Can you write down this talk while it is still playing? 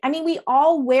mean, we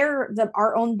all wear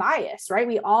our own bias, right?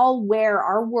 We all wear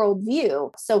our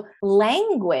worldview. So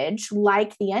language,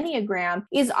 like the Enneagram,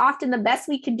 is often the best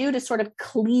we can do to sort of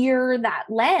clear that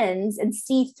lens and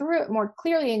see through it more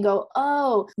clearly and go,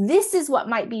 oh, this is what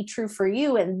might be true for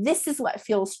you. And this is what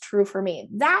feels true for me.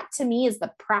 That to me is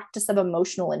the practice of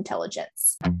emotional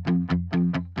intelligence.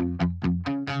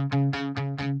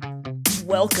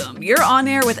 Welcome. You're on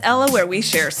air with Ella, where we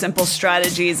share simple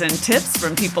strategies and tips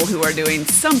from people who are doing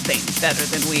something better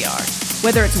than we are.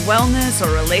 Whether it's wellness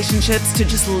or relationships, to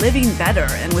just living better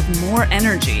and with more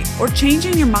energy, or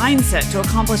changing your mindset to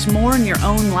accomplish more in your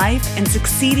own life and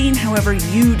succeeding however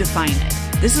you define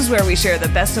it. This is where we share the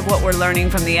best of what we're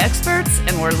learning from the experts,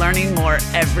 and we're learning more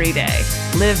every day.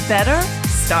 Live better,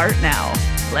 start now.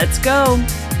 Let's go.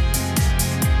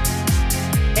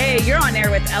 Hey, you're on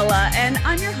air with Ella, and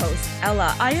I'm your host,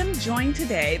 Ella. I am joined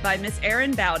today by Miss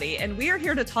Erin Bowdy, and we are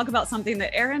here to talk about something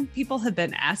that, Erin, people have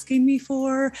been asking me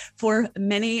for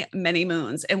many, many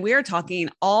moons, and we are talking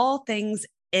all things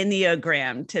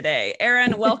Enneagram today.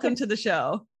 Erin, welcome to the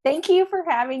show. Thank you for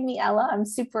having me, Ella. I'm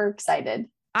super excited.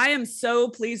 I am so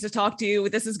pleased to talk to you.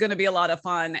 This is going to be a lot of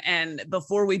fun. And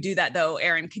before we do that, though,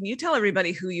 Erin, can you tell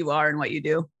everybody who you are and what you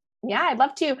do? Yeah, I'd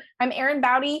love to. I'm Erin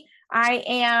Bowdy. I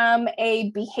am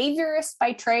a behaviorist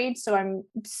by trade, so I'm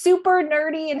super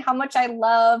nerdy in how much I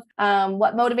love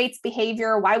what motivates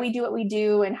behavior, why we do what we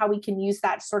do, and how we can use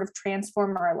that to sort of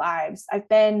transform our lives. I've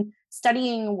been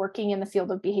studying and working in the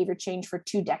field of behavior change for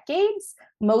 2 decades.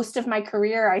 Most of my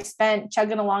career, I spent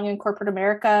chugging along in corporate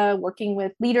America, working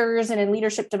with leaders and in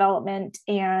leadership development.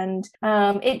 And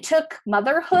it took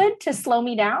motherhood to slow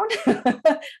me down.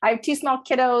 I have 2 small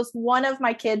kiddos. One of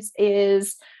my kids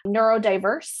is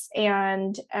neurodiverse.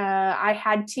 And I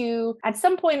had to, at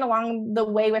some point along the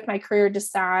way with my career,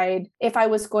 decide if I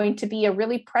was going to be a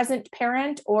really present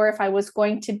parent or if I was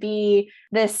going to be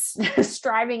this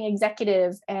striving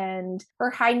executive. And her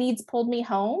high needs pulled me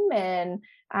home, and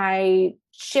I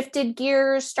shifted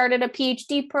gears, started a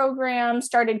PhD program,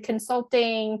 started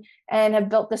consulting, and have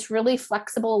built this really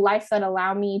flexible life that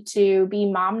allowed me to be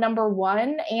mom number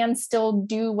 1 and still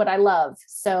do what I love.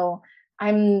 So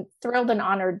I'm thrilled and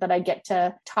honored that I get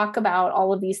to talk about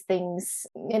all of these things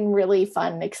in really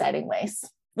fun, exciting ways.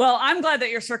 Well, I'm glad that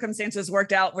your circumstances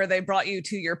worked out where they brought you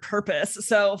to your purpose.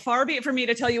 So far be it for me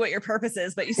to tell you what your purpose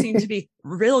is, but you seem to be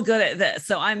real good at this.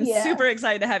 So I'm super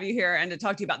excited to have you here and to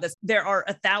talk to you about this. There are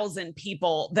 1,000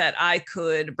 people that I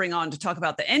could bring on to talk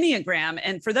about the Enneagram.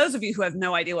 And for those of you who have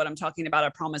no idea what I'm talking about, I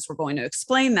promise we're going to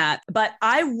explain that. But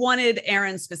I wanted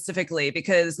Erin specifically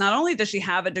because not only does she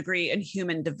have a degree in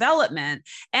human development,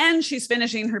 and she's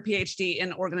finishing her PhD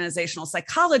in organizational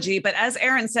psychology, but as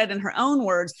Erin said in her own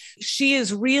words, she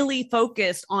is really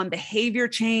focused on behavior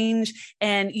change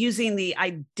and using the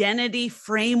identity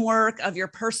framework of your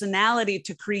personality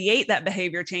to create that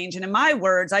behavior change. And in my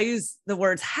words, I use the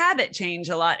words habit change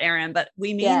a lot, Erin, but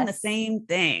we mean the same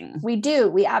thing. We do.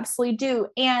 We absolutely do.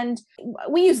 And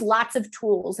we use lots of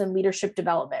tools in leadership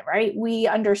development, right? We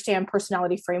understand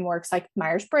personality frameworks like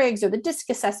Myers-Briggs or the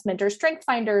DISC assessment or Strength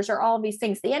Finders or all of these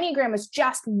things. The Enneagram is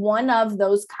just one of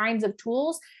those kinds of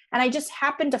tools. And I just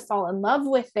happened to fall in love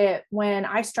with it when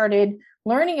I started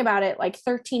learning about it like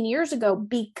 13 years ago,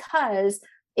 because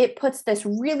it puts this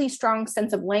really strong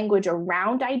sense of language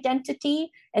around identity.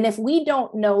 And if we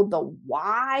don't know the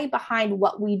why behind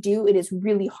what we do, it is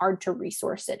really hard to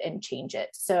resource it and change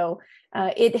it. So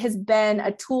it has been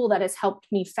a tool that has helped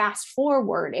me fast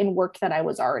forward in work that I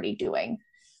was already doing.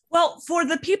 Well, for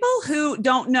the people who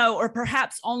don't know, or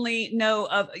perhaps only know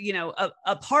of,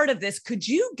 a part of this, could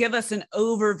you give us an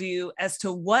overview as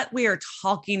to what we are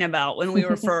talking about when we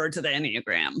refer to the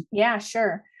Enneagram? Yeah,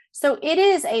 sure. So it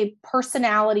is a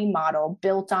personality model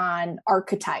built on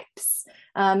archetypes.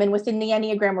 And within the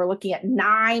Enneagram, we're looking at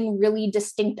 9 really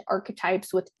distinct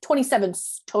archetypes with 27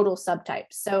 total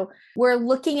subtypes. So we're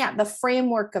looking at the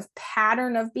framework of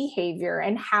pattern of behavior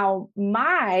and how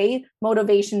my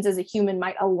motivations as a human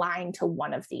might align to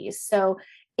one of these. So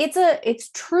it's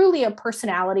truly a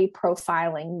personality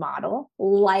profiling model,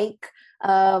 like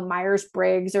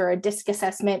Myers-Briggs or a DISC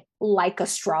assessment, like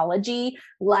astrology,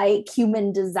 like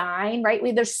human design, right?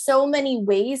 There's so many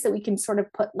ways that we can sort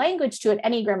of put language to it.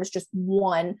 Enneagram is just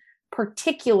one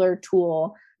particular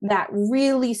tool that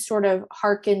really sort of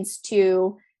harkens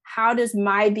to how does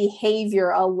my behavior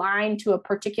align to a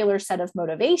particular set of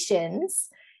motivations,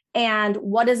 and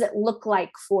what does it look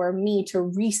like for me to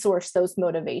resource those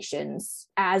motivations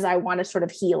as I want to sort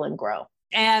of heal and grow?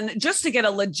 And just to get a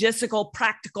logistical,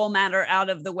 practical matter out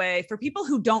of the way, for people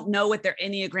who don't know what their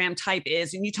Enneagram type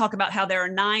is, and you talk about how there are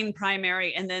 9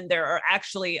 primary, and then there are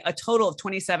actually a total of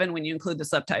 27 when you include the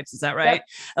subtypes. Is that right?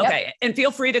 Yep. Okay. Yep. And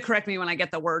feel free to correct me when I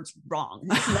get the words wrong.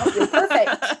 No, you're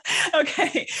perfect.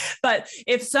 Okay. But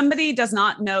if somebody does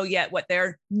not know yet what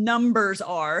their numbers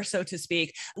are, so to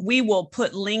speak, we will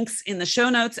put links in the show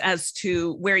notes as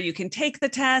to where you can take the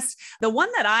test. The one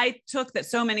that I took that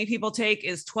so many people take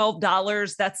is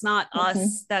 $12. That's not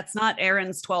us. That's not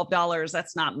Erin's $12.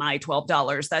 That's not my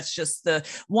 $12. That's just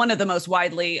one of the most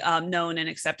widely known and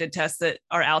accepted tests that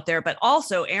are out there. But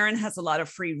also Erin has a lot of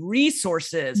free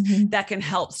resources that can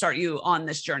help start you on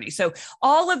this journey. So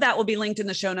all of that will be linked in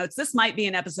the show notes. This might be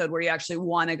an episode where you actually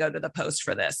want to go to the post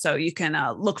for this. So you can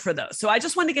look for those. So I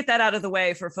just want to get that out of the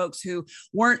way for folks who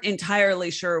weren't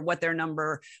entirely sure what their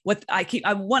number,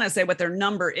 I want to say what their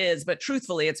number is, but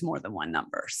truthfully, it's more than one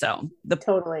number. So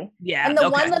totally. Yeah. And the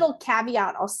one little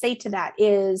caveat I'll say to that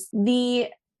is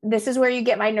this is where you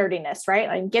get my nerdiness, right?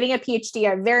 I'm getting a PhD.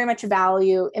 I very much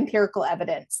value empirical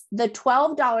evidence. The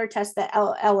 $12 test that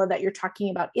Ella that you're talking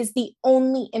about is the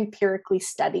only empirically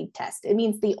studied test. It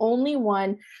means the only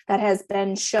one that has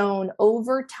been shown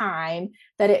over time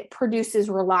that it produces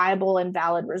reliable and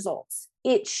valid results.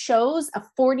 It shows a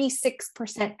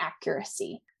 46%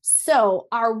 accuracy. So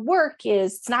our work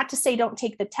is, it's not to say don't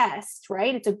take the test,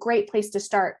 right? It's a great place to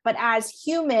start. But as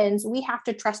humans, we have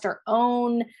to trust our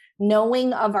own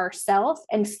knowing of ourselves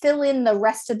and fill in the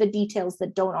rest of the details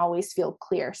that don't always feel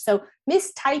clear. So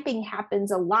mistyping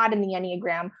happens a lot in the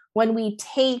Enneagram when we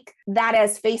take that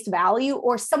as face value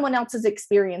or someone else's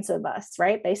experience of us,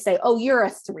 right? They say, oh, you're a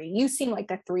 3. You seem like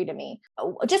a 3 to me.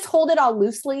 Just hold it all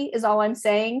loosely is all I'm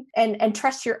saying. And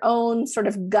trust your own sort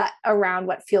of gut around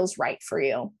what feels right for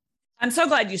you. I'm so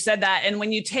glad you said that. And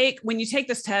when you take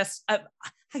this test,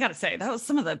 I got to say, that was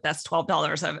some of the best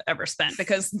 $12 I've ever spent,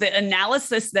 because the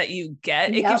analysis that you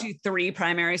get, it gives you 3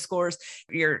 primary scores,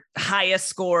 your highest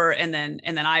score. And then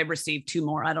I received 2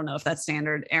 more. I don't know if that's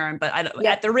standard, Erin, but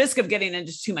at the risk of getting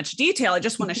into too much detail, I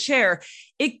just want to share,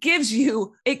 it gives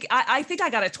you, I think I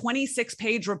got a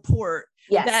 26-page report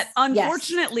that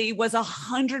unfortunately was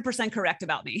 100% correct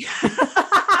about me.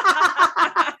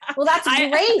 Well, that's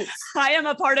great. I am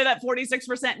a part of that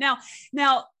 46%.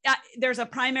 Now there's a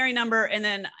primary number. And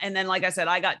then, like I said,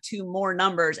 I got 2 more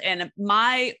numbers, and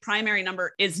my primary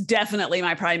number is definitely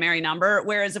my primary number.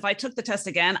 Whereas if I took the test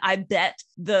again, I bet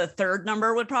the 3rd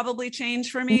number would probably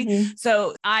change for me.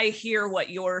 So I hear what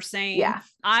you're saying. Yeah.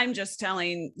 I'm just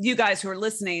telling you guys who are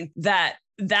listening that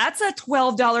that's a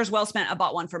 $12 well spent. I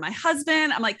bought one for my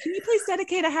husband. I'm like, can you please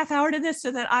dedicate a half hour to this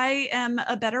so that I am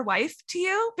a better wife to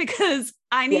you? Because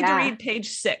I need to read page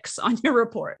 6 on your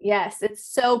report. Yes.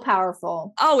 It's so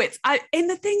powerful. Oh, and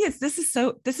the thing is, this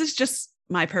is just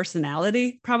my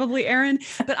personality, probably, Erin,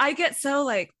 but I get so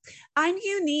like, I'm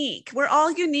unique. We're all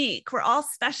unique. We're all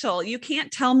special. You can't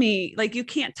tell me, like, you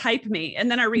can't type me. And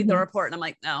then I read the report and I'm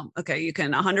like, no, okay, you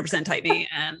can 100% type me.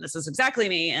 And this is exactly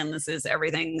me. And this is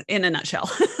everything in a nutshell.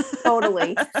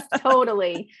 Totally.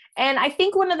 And I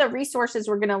think one of the resources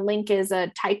we're going to link is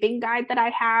a typing guide that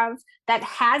I have that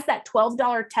has that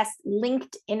 $12 test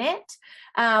linked in it.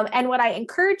 And what I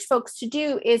encourage folks to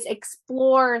do is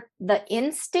explore the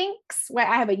instincts. Where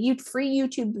I have a free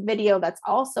YouTube video that's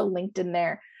also linked in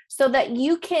there, so that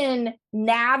you can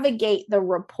navigate the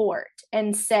report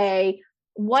and say,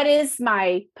 what is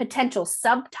my potential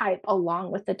subtype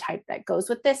along with the type that goes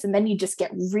with this? And then you just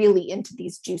get really into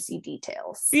these juicy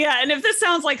details. Yeah. And if this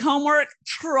sounds like homework,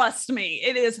 trust me,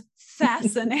 it is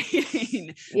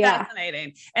fascinating.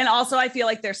 Fascinating. And also I feel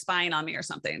like they're spying on me or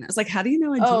something. It's like, how do you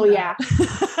know?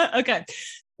 Okay.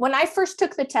 When I first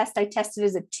took the test, I tested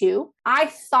as a 2. I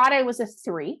thought I was a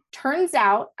 3. Turns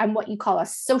out I'm what you call a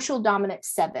social dominant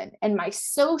 7. And my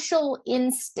social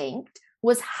instinct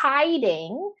was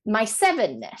hiding my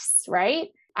 7-ness, right?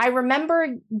 I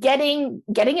remember getting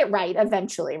it right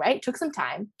eventually, right? It took some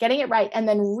time getting it right. And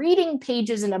then reading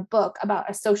pages in a book about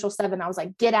a social 7. I was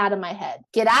like, get out of my head.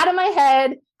 Get out of my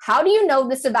head. How do you know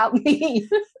this about me?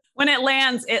 When it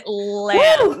lands, it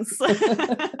lands.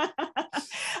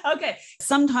 Okay.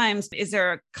 Sometimes, is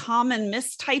there a common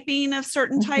mistyping of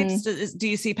certain types? Do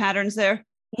you see patterns there?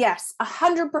 Yes,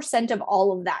 100% of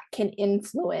all of that can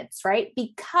influence, right?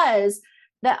 Because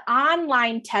the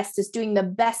online test is doing the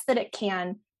best that it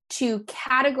can to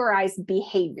categorize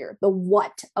behavior, the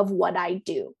what of what I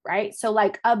do, right? So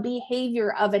like a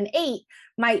behavior of an 8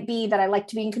 might be that I like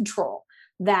to be in control,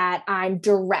 that I'm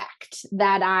direct,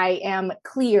 that I am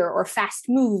clear or fast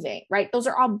moving, right? Those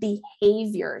are all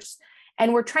behaviors.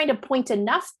 And we're trying to point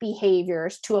enough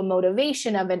behaviors to a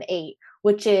motivation of an 8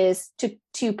 which is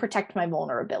to protect my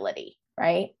vulnerability,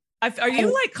 right? Are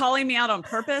you like calling me out on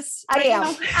purpose? I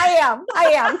am.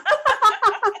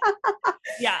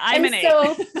 Yeah, I'm an 8.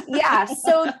 So yeah,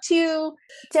 so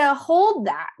to hold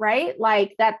that, right?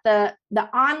 Like that the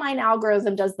online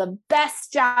algorithm does the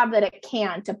best job that it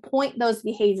can to point those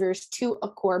behaviors to a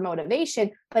core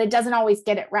motivation, but it doesn't always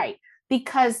get it right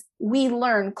because we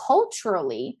learn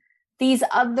culturally these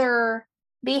other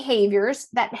behaviors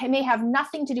that may have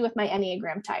nothing to do with my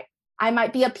Enneagram type. I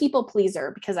might be a people pleaser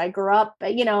because I grew up,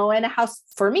 in a house,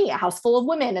 for me, a house full of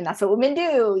women, and that's what women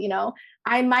do.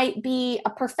 I might be a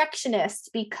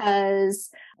perfectionist because,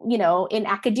 in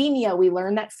academia, we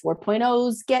learn that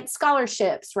 4.0s get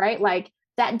scholarships, right? Like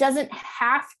that doesn't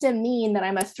have to mean that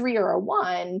I'm a 3 or a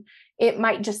 1. It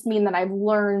might just mean that I've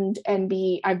learned and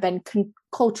I've been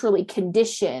culturally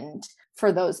conditioned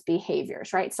for those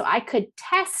behaviors, right? So I could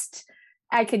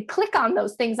click on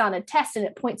those things on a test and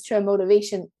it points to a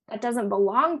motivation that doesn't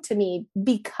belong to me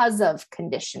because of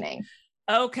conditioning.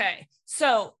 Okay.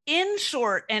 So in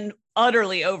short and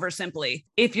utterly oversimply,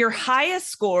 if your highest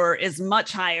score is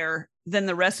much higher than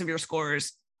the rest of your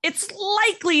scores, it's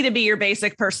likely to be your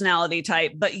basic personality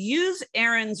type, but use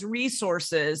Erin's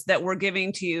resources that we're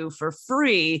giving to you for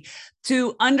free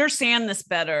to understand this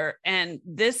better. And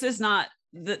this is not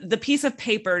the piece of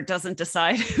paper doesn't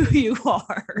decide who you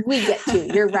are. We get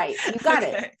to. You're right. You got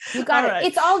it. You got it. Right.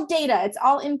 It's all data. It's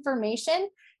all information.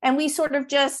 And we sort of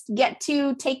just get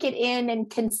to take it in and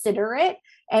consider it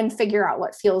and figure out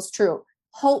what feels true.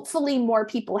 Hopefully more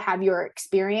people have your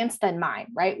experience than mine,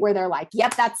 right? Where they're like,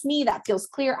 yep, that's me. That feels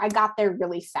clear. I got there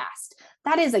really fast.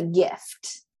 That is a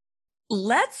gift.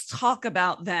 Let's talk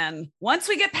about then, once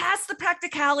we get past the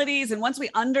practicalities and once we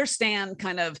understand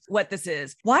kind of what this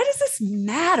is, why does this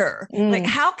matter? Like,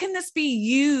 how can this be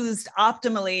used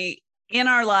optimally in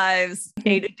our lives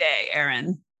day to day,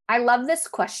 Erin? I love this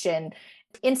question.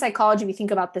 In psychology, we think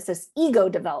about this as ego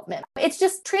development. It's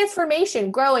just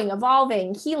transformation, growing,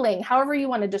 evolving, healing, however you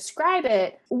want to describe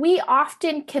it. We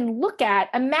often can look at,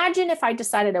 imagine if I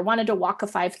decided I wanted to walk a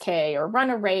 5K or run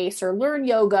a race or learn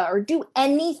yoga or do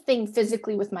anything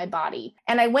physically with my body.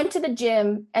 And I went to the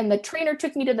gym and the trainer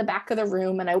took me to the back of the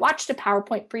room and I watched a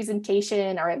PowerPoint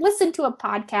presentation or I listened to a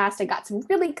podcast. I got some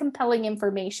really compelling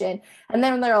information. And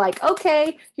then they're like,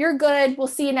 okay, you're good. We'll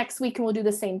see you next week and we'll do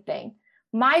the same thing.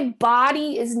 My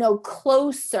body is no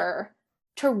closer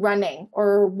to running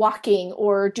or walking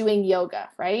or doing yoga,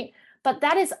 right? But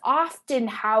that is often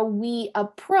how we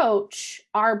approach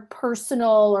our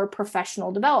personal or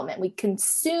professional development. We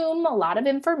consume a lot of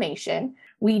information,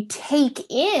 we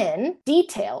take in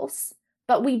details,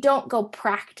 but we don't go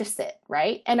practice it,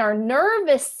 right? And our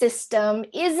nervous system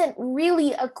isn't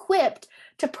really equipped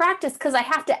to practice because I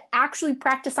have to actually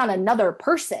practice on another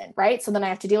person, right? So then I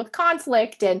have to deal with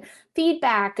conflict and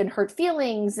feedback and hurt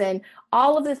feelings and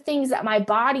all of the things that my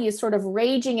body is sort of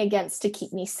raging against to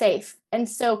keep me safe. And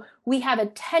so we have a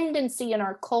tendency in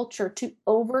our culture to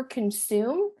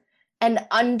overconsume and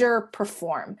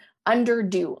underperform,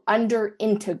 underdo,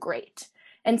 underintegrate.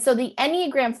 And so the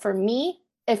Enneagram for me,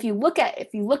 if you look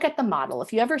at the model,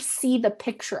 if you ever see the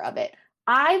picture of it,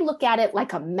 I look at it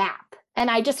like a map. And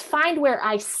I just find where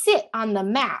I sit on the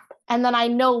map. And then I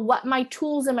know what my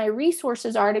tools and my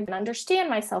resources are to understand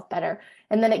myself better.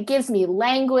 And then it gives me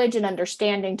language and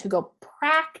understanding to go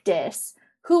practice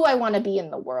who I want to be in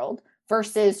the world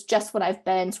versus just what I've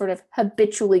been sort of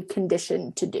habitually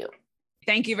conditioned to do.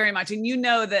 Thank you very much. And you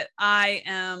know that I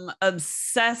am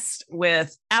obsessed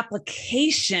with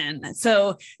application.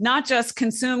 So not just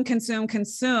consume,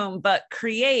 but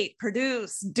create,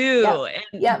 produce, do.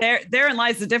 Yep. And therein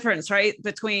lies the difference, right?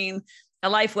 Between a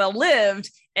life well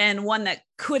lived and one that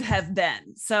could have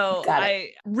been. So I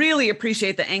really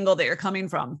appreciate the angle that you're coming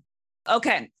from.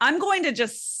 Okay, I'm going to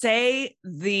just say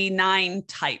the 9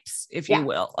 types, if you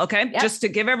will. Okay, just to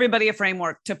give everybody a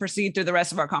framework to proceed through the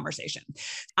rest of our conversation.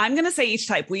 I'm going to say each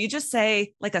type. Will you just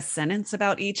say like a sentence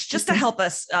about each, just to help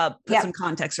us put some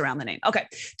context around the name? Okay,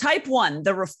 type 1,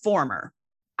 the reformer.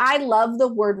 I love the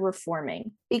word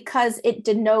reforming because it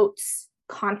denotes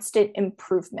constant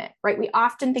improvement, right? We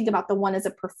often think about the one as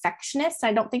a perfectionist.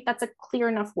 I don't think that's a clear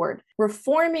enough word.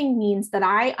 Reforming means that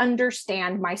I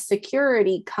understand my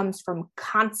security comes from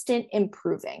constant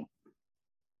improving.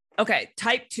 Okay.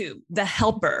 Type 2, the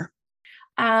helper.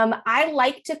 I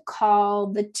like to call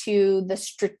the 2 the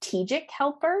strategic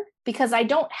helper because I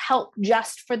don't help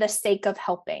just for the sake of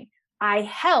helping. I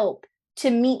help to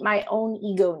meet my own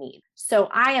ego need. So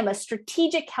I am a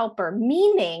strategic helper,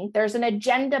 meaning there's an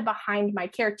agenda behind my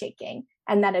caretaking,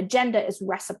 and that agenda is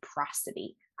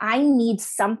reciprocity. I need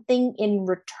something in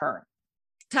return.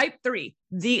 Type 3,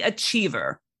 the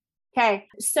achiever. Okay.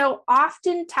 So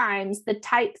oftentimes the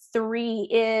type 3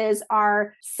 is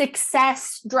our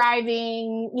success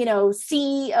driving,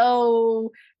 CEO,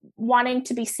 wanting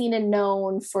to be seen and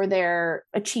known for their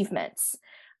achievements.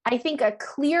 I think a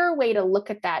clear way to look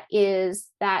at that is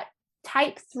that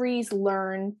type 3s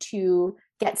learn to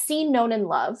get seen, known, and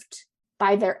loved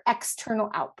by their external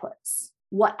outputs.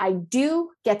 What I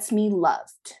do gets me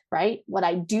loved, right? What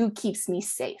I do keeps me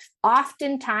safe.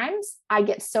 Oftentimes, I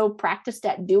get so practiced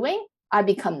at doing, I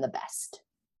become the best.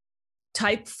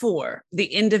 Type 4, the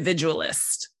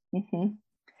individualist. Mm-hmm.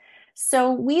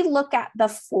 So we look at the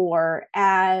 4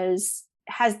 as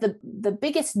has the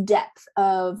biggest depth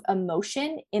of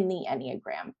emotion in the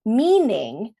Enneagram,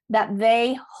 meaning that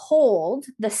they hold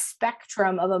the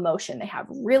spectrum of emotion. They have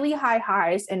really high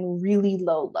highs and really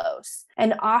low lows,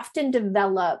 and often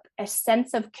develop a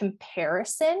sense of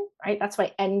comparison, right? That's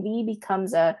why envy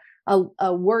becomes a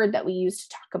word that we use to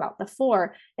talk about the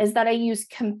 4, is that I use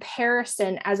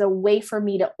comparison as a way for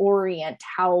me to orient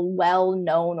how well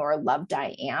known or loved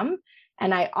I am.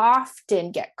 And I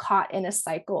often get caught in a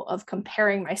cycle of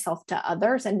comparing myself to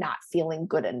others and not feeling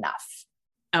good enough.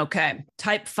 Okay.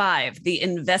 Type 5, the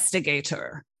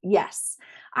investigator. Yes.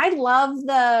 I love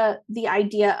the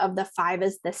idea of the 5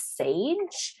 as the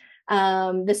sage,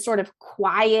 this sort of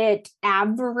quiet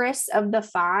avarice of the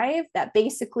 5 that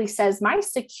basically says my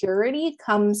security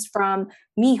comes from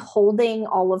me holding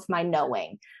all of my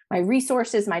knowing, my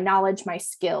resources, my knowledge, my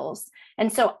skills.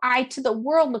 And so I, to the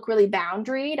world, look really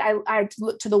boundaried. I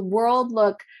look to the world,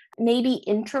 look maybe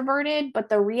introverted, but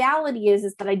the reality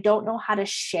is that I don't know how to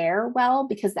share well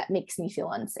because that makes me feel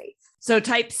unsafe. So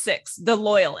type 6, the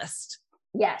loyalist.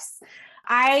 Yes.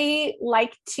 I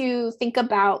like to think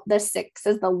about the 6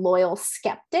 as the loyal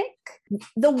skeptic.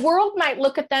 The world might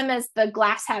look at them as the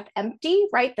glass half empty,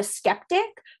 right? The skeptic,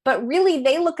 but really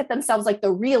they look at themselves like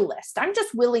the realist. I'm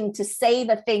just willing to say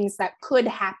the things that could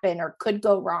happen or could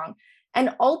go wrong.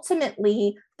 And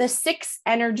ultimately, the 6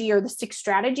 energy or the 6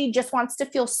 strategy just wants to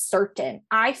feel certain.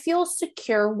 I feel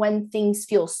secure when things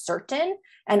feel certain,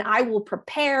 and I will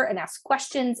prepare and ask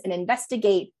questions and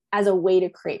investigate as a way to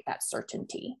create that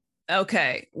certainty.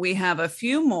 Okay, we have a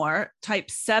few more. Type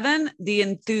 7, the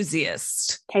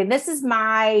enthusiast. Okay, this is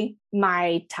my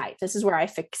type. This is where I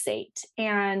fixate.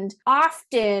 And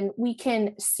often we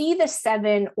can see the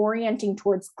 7 orienting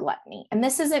towards gluttony. And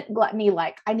this isn't gluttony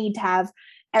like I need to have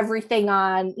everything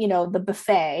on, the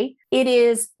buffet. It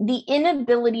is the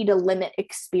inability to limit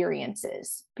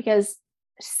experiences, because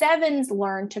 7s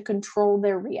learn to control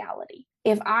their reality.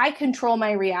 If I control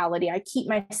my reality, I keep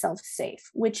myself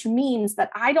safe, which means that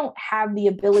I don't have the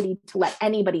ability to let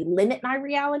anybody limit my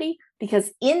reality, because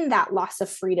in that loss of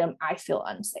freedom, I feel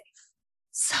unsafe.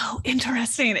 So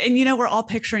interesting. And, we're all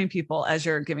picturing people as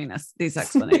you're giving us these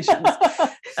explanations.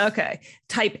 Okay.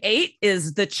 Type 8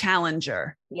 is the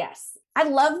challenger. Yes. I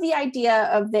love the idea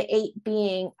of the 8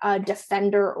 being a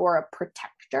defender or a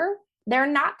protector. They're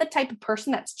not the type of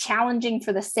person that's challenging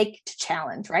for the sake to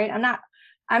challenge, right?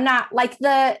 I'm not like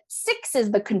the 6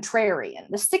 is the contrarian.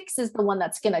 The 6 is the one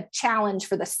that's going to challenge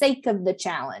for the sake of the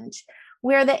challenge,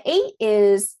 where the 8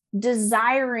 is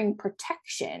desiring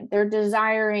protection. They're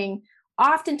desiring,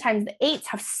 oftentimes the 8s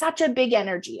have such a big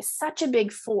energy, such a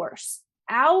big force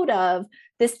out of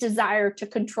this desire to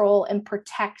control and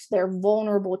protect their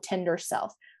vulnerable, tender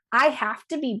self. I have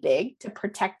to be big to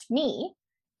protect me,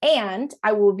 and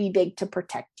I will be big to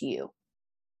protect you.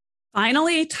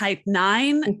 Finally, type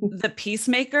 9, the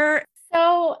peacemaker.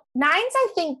 So 9s, I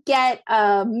think, get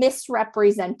a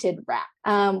misrepresented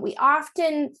rap. We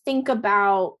often think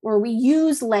about, or we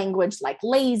use language like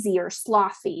lazy or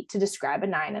slothy to describe a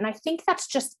 9. And I think that's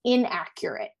just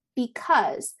inaccurate,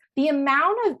 because the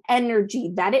amount of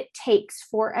energy that it takes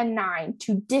for a 9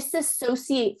 to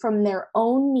disassociate from their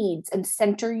own needs and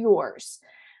center yours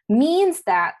means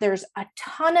that there's a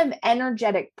ton of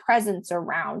energetic presence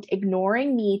around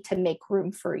ignoring me to make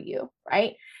room for you,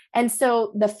 right? And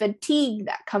so the fatigue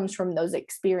that comes from those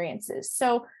experiences.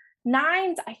 So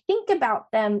 9s, I think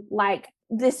about them like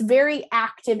this very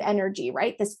active energy,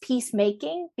 right? This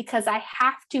peacemaking, because I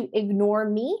have to ignore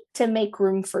me to make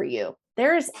room for you.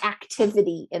 There's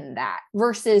activity in that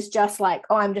versus just like,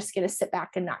 oh, I'm just going to sit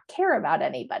back and not care about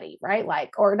anybody, right?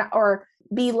 Like, or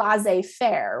be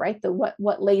laissez-faire, right?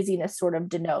 What laziness sort of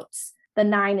denotes. The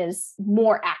 9 is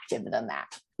more active than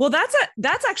that. Well,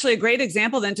 that's actually a great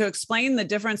example then to explain the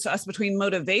difference to us between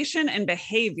motivation and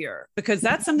behavior, because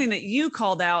that's something that you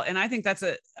called out. And I think this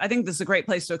is a great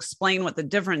place to explain what the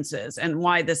difference is and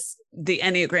why the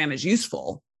Enneagram is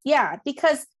useful. Yeah,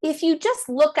 because if you just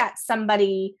look at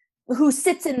somebody who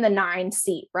sits in the 9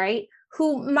 seat, right?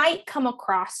 who might come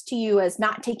across to you as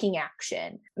not taking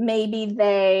action. Maybe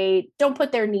they don't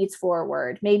put their needs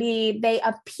forward. Maybe they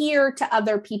appear to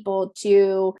other people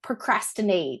to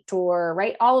procrastinate, or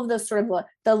right, all of those sort of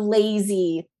the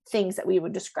lazy things that we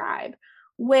would describe.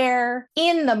 Where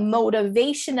in the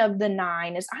motivation of the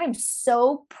 9 is I'm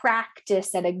so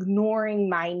practiced at ignoring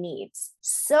my needs,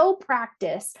 so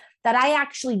practiced that I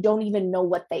actually don't even know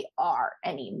what they are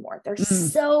anymore. They're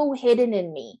so hidden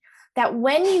in me that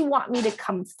when you want me to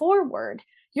come forward,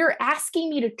 you're asking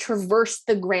me to traverse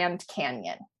the Grand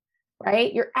Canyon,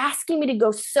 right? You're asking me to go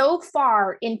so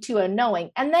far into a knowing,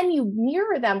 and then you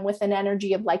mirror them with an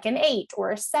energy of like an 8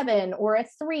 or a 7 or a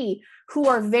 3 who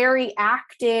are very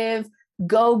active,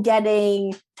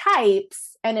 go-getting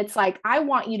types. And it's like, I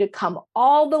want you to come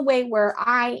all the way where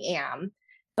I am,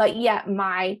 but yet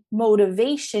my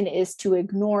motivation is to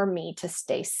ignore me to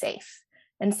stay safe.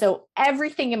 And so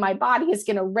everything in my body is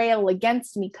going to rail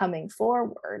against me coming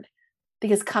forward,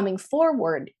 because coming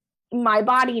forward, my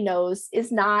body knows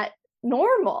is not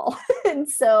normal. And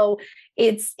so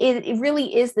it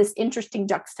really is this interesting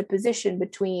juxtaposition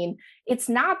between, it's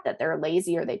not that they're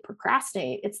lazy or they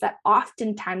procrastinate, it's that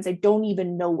oftentimes I don't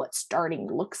even know what starting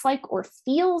looks like or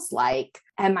feels like,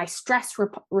 and my stress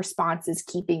response is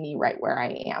keeping me right where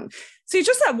I am. See,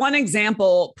 just that one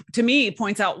example to me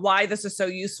points out why this is so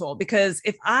useful, because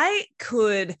if I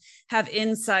could have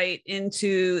insight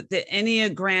into the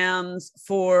Enneagrams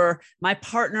for my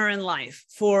partner in life,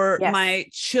 for my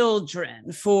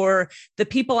children, for the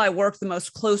people I work the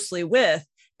most closely with,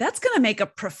 that's going to make a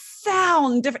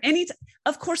profound difference.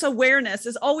 Of course, awareness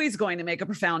is always going to make a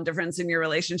profound difference in your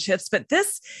relationships, but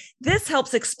this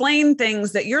helps explain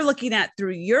things that you're looking at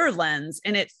through your lens,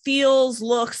 and it feels,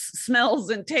 looks,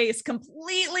 smells, and tastes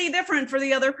completely different for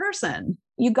the other person.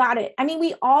 You got it. I mean,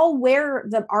 we all wear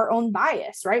our own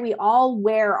bias, right? We all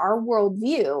wear our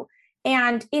worldview,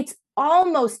 and it's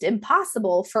almost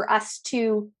impossible for us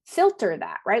to filter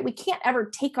that, right? We can't ever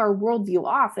take our worldview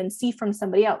off and see from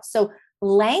somebody else. So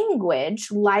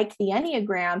language, like the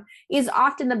Enneagram, is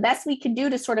often the best we can do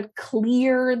to sort of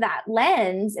clear that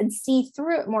lens and see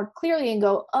through it more clearly and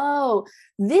go, oh,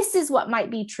 this is what might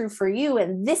be true for you,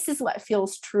 and this is what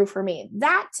feels true for me.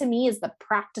 That to me is the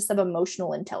practice of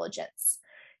emotional intelligence,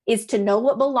 is to know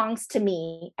what belongs to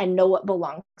me and know what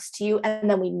belongs to you, and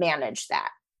then we manage that.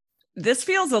 This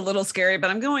feels a little scary, but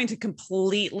I'm going to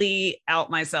completely out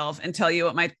myself and tell you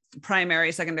what my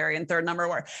primary, secondary, and third number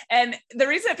were. And the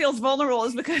reason it feels vulnerable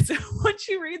is because once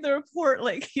you read the report,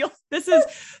 like this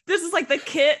is like the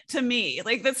kit to me.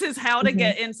 Like, this is how to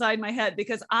get inside my head,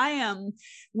 because I am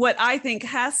what I think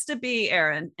has to be,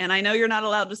 Erin, and I know you're not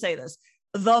allowed to say this,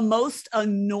 the most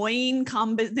annoying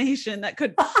combination that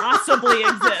could possibly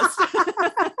exist.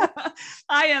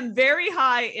 I am very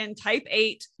high in type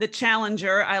 8, the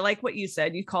challenger. I like what you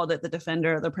said. You called it the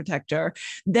defender, the protector.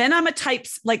 Then I'm a type,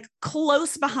 like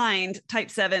close behind type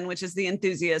 7, which is the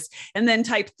enthusiast. And then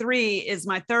type 3 is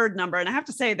my third number. And I have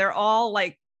to say, they're all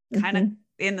like kind of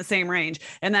in the same range.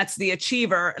 And that's the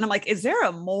achiever. And I'm like, is there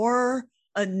a more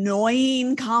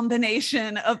annoying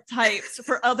combination of types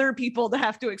for other people to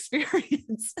have to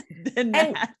experience than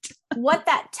that? What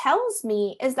that tells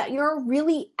me is that you're a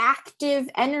really active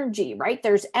energy, right?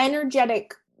 There's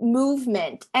energetic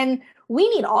movement, and we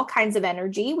need all kinds of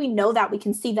energy. We know that. We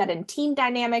can see that in team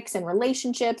dynamics and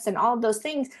relationships and all of those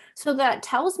things. So that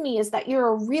tells me is that you're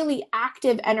a really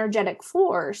active, energetic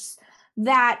force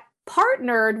that,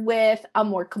 partnered with a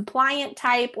more compliant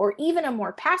type or even a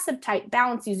more passive type,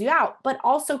 balances you out, but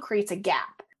also creates a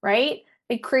gap, right?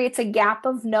 It creates a gap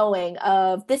of knowing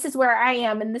of, this is where I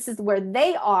am and this is where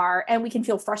they are. And we can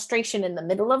feel frustration in the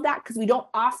middle of that because we don't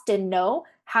often know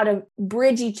how to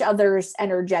bridge each other's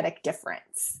energetic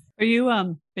difference. Are you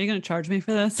going to charge me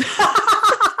for this?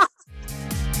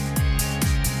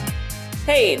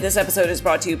 Hey, this episode is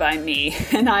brought to you by me,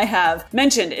 and I have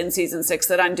mentioned in season 6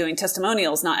 that I'm doing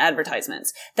testimonials, not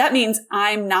advertisements. That means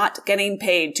I'm not getting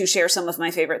paid to share some of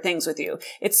my favorite things with you.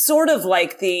 It's sort of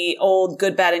like the old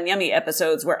Good, Bad, and Yummy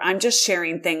episodes where I'm just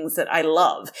sharing things that I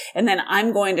love, and then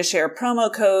I'm going to share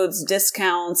promo codes,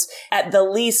 discounts, at the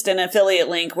least an affiliate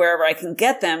link wherever I can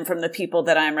get them from the people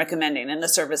that I'm recommending and the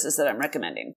services that I'm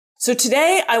recommending. So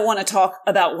today I want to talk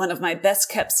about one of my best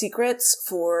kept secrets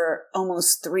for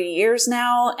almost 3 years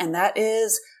now, and that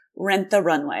is Rent the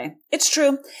Runway. It's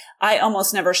true. I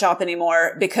almost never shop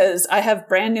anymore because I have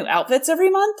brand new outfits every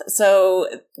month. So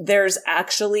there's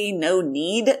actually no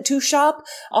need to shop.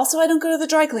 Also, I don't go to the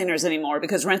dry cleaners anymore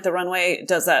because Rent the Runway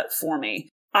does that for me.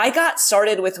 I got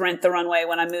started with Rent the Runway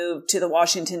when I moved to the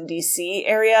Washington, D.C.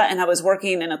 area, and I was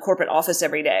working in a corporate office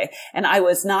every day. And I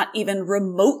was not even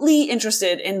remotely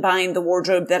interested in buying the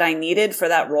wardrobe that I needed for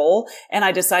that role. And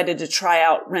I decided to try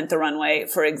out Rent the Runway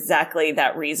for exactly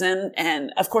that reason.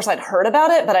 And of course, I'd heard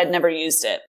about it, but I'd never used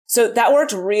it. So that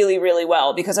worked really, really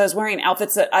well because I was wearing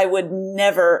outfits that I would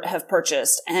never have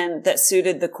purchased and that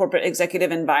suited the corporate executive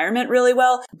environment really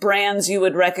well. Brands you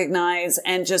would recognize.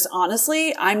 And just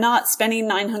honestly, I'm not spending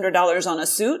 $900 on a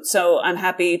suit. So I'm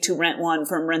happy to rent one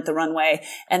from Rent the Runway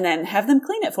and then have them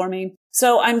clean it for me.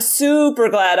 So I'm super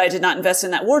glad I did not invest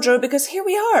in that wardrobe because here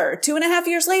we are 2.5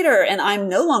 years later and I'm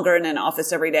no longer in an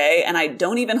office every day and I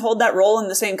don't even hold that role in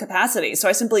the same capacity. So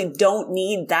I simply don't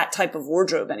need that type of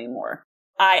wardrobe anymore.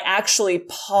 I actually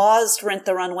paused Rent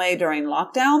the Runway during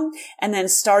lockdown and then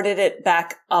started it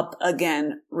back up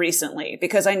again recently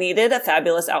because I needed a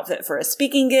fabulous outfit for a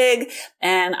speaking gig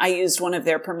and I used one of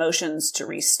their promotions to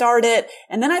restart it.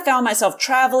 And then I found myself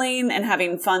traveling and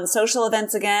having fun social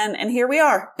events again. And here we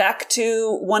are back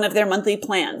to one of their monthly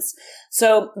plans.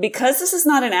 So because this is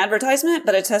not an advertisement,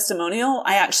 but a testimonial,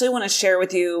 I actually want to share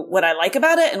with you what I like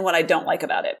about it and what I don't like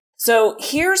about it. So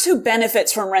here's who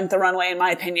benefits from Rent the Runway, in my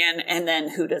opinion, and then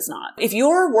who does not. If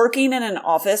you're working in an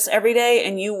office every day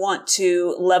and you want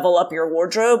to level up your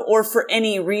wardrobe, or for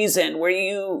any reason where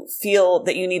you feel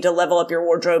that you need to level up your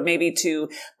wardrobe, maybe to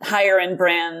higher end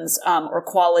brands, or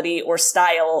quality or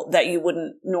style that you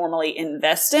wouldn't normally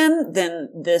invest in, then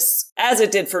this, as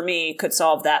it did for me, could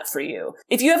solve that for you.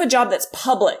 If you have a job that's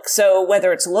public, so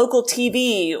whether it's local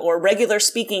TV or regular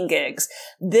speaking gigs,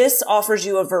 this offers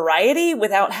you a variety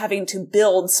without having to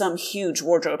build some huge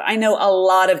wardrobe. I know a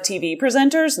lot of TV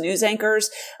presenters, news anchors,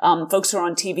 folks who are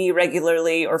on TV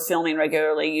regularly or filming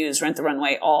regularly use Rent the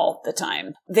Runway all the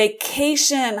time.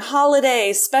 Vacation,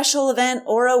 holiday, special event,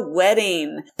 or a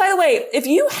wedding. By the way, if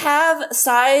you have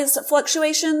size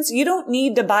fluctuations, you don't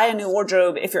need to buy a new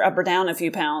wardrobe if you're up or down a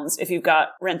few pounds if you've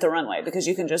got Rent the Runway because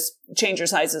you can just change your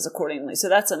sizes accordingly. So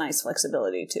that's a nice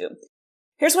flexibility too.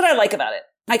 Here's what I like about it.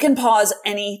 I can pause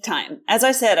any time. As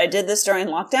I said, I did this during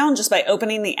lockdown just by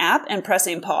opening the app and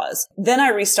pressing pause. Then I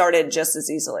restarted just as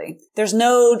easily. There's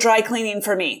no dry cleaning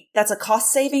for me. That's a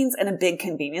cost savings and a big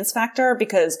convenience factor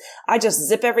because I just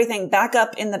zip everything back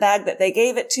up in the bag that they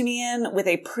gave it to me in with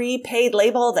a prepaid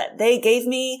label that they gave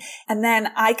me. And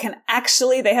then I can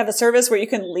they have a service where you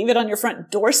can leave it on your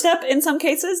front doorstep in some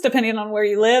cases, depending on where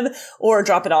you live, or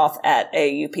drop it off at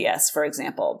a UPS, for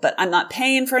example. But I'm not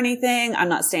paying for anything. I'm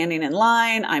not standing in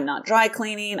line. I'm not dry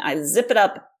cleaning. I zip it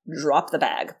up, drop the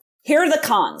bag. Here are the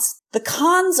cons. The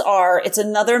cons are it's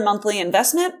another monthly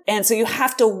investment. And so you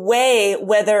have to weigh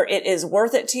whether it is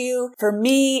worth it to you. For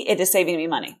me, it is saving me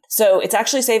money. So it's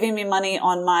actually saving me money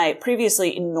on my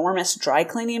previously enormous dry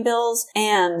cleaning bills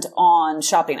and on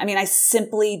shopping. I mean, I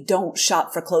simply don't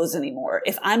shop for clothes anymore.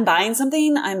 If I'm buying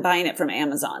something, I'm buying it from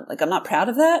Amazon. Like, I'm not proud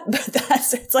of that, but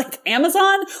it's like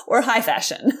Amazon or high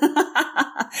fashion.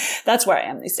 That's where I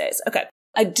am these days. Okay.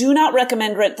 I do not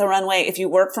recommend Rent the Runway if you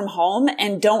work from home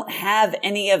and don't have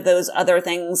any of those other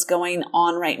things going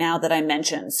on right now that I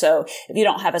mentioned. So if you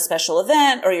don't have a special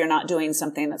event or you're not doing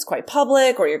something that's quite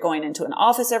public or you're going into an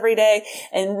office every day,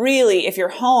 and really if you're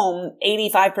home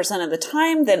 85% of the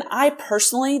time, then I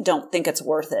personally don't think it's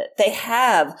worth it. They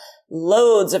have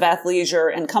loads of athleisure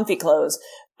and comfy clothes.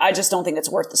 I just don't think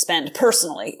it's worth the spend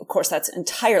personally. Of course, that's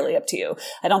entirely up to you.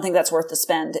 I don't think that's worth the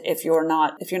spend if you're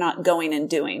not going and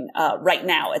doing, right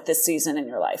now at this season in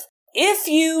your life. If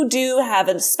you do have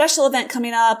a special event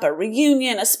coming up, a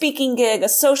reunion, a speaking gig, a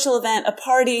social event, a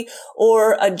party,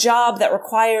 or a job that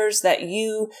requires that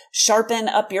you sharpen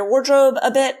up your wardrobe a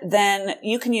bit, then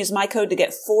you can use my code to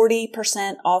get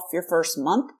 40% off your first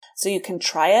month. So you can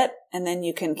try it and then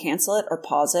you can cancel it or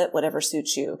pause it, whatever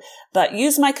suits you. But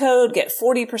use my code, get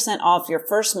 40% off your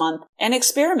first month and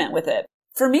experiment with it.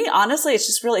 For me, honestly, it's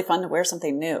just really fun to wear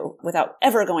something new without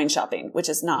ever going shopping, which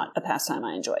is not a pastime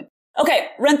I enjoy. Okay,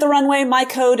 Rent the Runway, my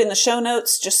code in the show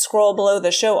notes. Just scroll below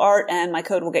the show art and my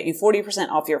code will get you 40%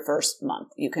 off your first month.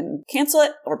 You can cancel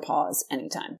it or pause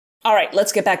anytime. All right,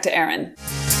 let's get back to Erin.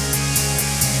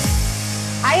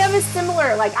 I have a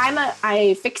similar,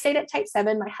 I fixate at type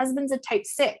 7. My husband's a type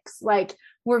 6.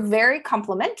 We're very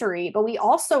complementary, but we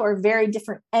also are very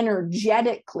different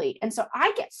energetically. And so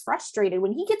I get frustrated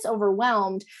when he gets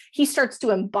overwhelmed. He starts to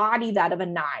embody that of a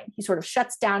 9. He sort of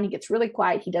shuts down. He gets really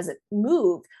quiet. He doesn't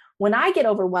move. When I get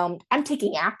overwhelmed, I'm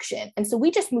taking action. And so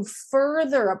we just move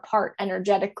further apart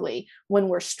energetically when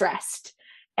we're stressed.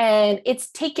 And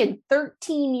it's taken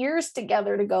 13 years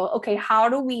together to go, okay, how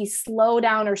do we slow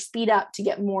down or speed up to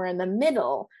get more in the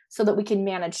middle so that we can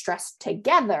manage stress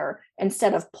together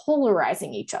instead of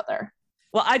polarizing each other?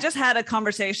 Well, I just had a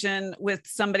conversation with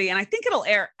somebody, and I think it'll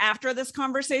air after this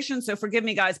conversation. So forgive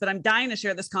me, guys, but I'm dying to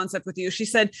share this concept with you. She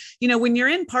said, when you're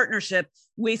in partnership,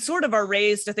 we sort of are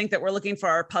raised to think that we're looking for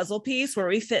our puzzle piece where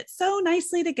we fit so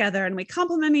nicely together and we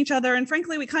complement each other. And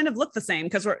frankly, we kind of look the same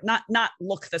because we're not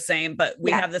look the same, but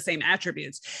we have the same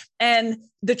attributes. And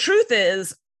the truth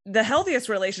is, the healthiest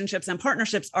relationships and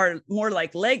partnerships are more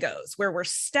like Legos, where we're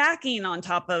stacking on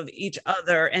top of each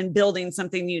other and building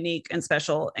something unique and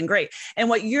special and great. And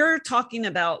what you're talking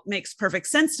about makes perfect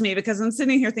sense to me, because I'm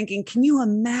sitting here thinking, can you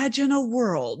imagine a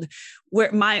world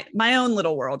where my own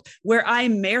little world where I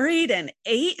married and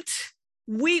ate?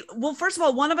 First of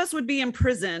all, one of us would be in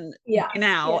prison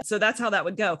now. So that's how that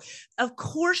would go. Of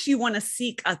course, you want to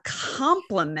seek a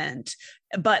compliment,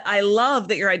 but I love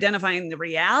that you're identifying the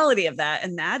reality of that.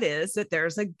 And that is that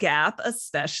there's a gap,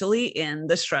 especially in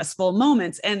the stressful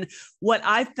moments. And what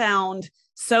I found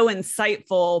so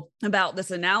insightful about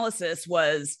this analysis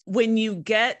was when you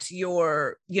get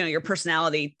your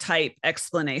personality type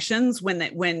explanations,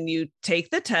 when you take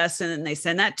the test and then they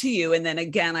send that to you. And then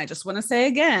again, I just want to say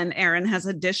again, Erin has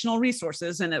additional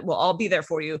resources and it will all be there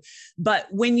for you. But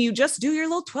when you just do your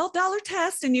little $12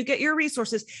 test and you get your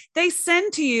resources, they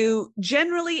send to you,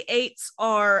 generally 8s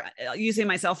are, using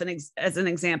myself as an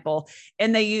example,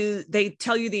 and they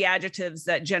tell you the adjectives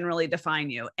that generally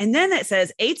define you. And then it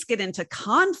says 8s get into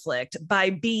conflict by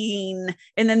being,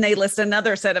 and then they list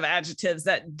another set of adjectives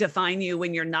that define you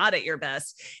when you're not at your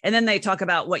best. And then they talk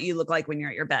about what you look like when you're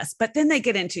at your best. But then they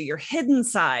get into your hidden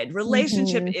side,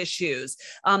 relationship issues,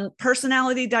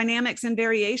 personality dynamics and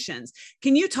variations.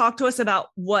 Can you talk to us about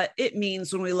what it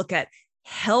means when we look at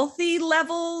healthy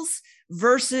levels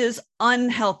versus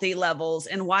unhealthy levels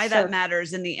and why that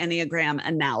matters in the Enneagram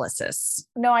analysis?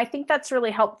 No, I think that's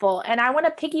really helpful. And I want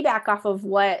to piggyback off of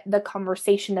what the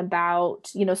conversation about,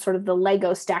 sort of the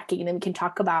Lego stacking, and then we can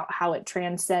talk about how it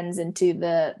transcends into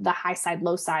the high side,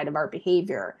 low side of our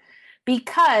behavior,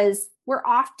 because we're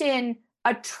often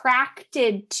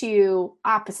attracted to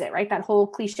opposite, right? That whole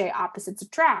cliche, opposites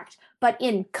attract. But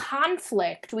in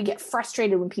conflict, we get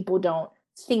frustrated when people don't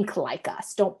think like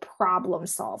us, don't problem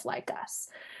solve like us.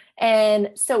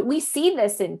 And so we see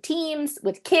this in teams,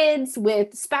 with kids,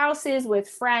 with spouses, with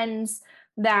friends,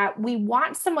 that we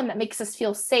want someone that makes us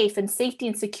feel safe, and safety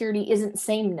and security isn't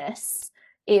sameness.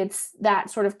 It's that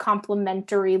sort of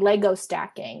complementary Lego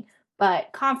stacking.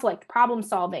 But conflict, problem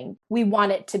solving, we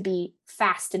want it to be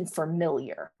fast and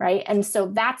familiar, right? And so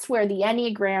that's where the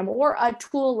Enneagram or a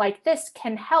tool like this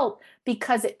can help,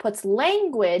 because it puts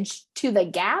language to the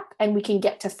gap and we can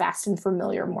get to fast and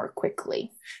familiar more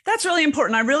quickly. That's really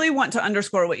important. I really want to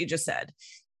underscore what you just said.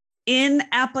 In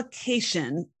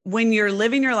application, when you're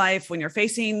living your life, when you're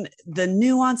facing the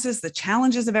nuances, the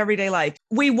challenges of everyday life,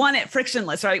 we want it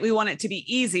frictionless, right? We want it to be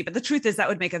easy. But the truth is that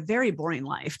would make a very boring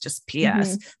life, just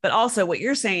PS. But also what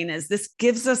you're saying is this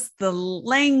gives us the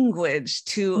language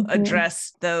to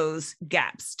address those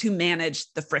gaps, to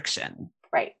manage the friction.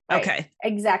 Right. Okay.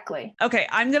 Exactly. Okay.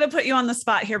 I'm going to put you on the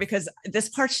spot here because this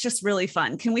part's just really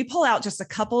fun. Can we pull out just a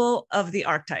couple of the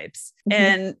archetypes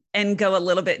and go a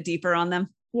little bit deeper on them?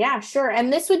 Yeah, sure.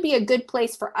 And this would be a good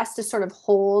place for us to sort of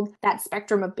hold that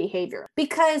spectrum of behavior,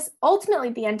 because ultimately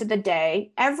at the end of the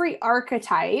day, every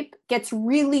archetype gets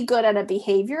really good at a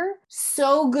behavior,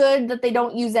 so good that they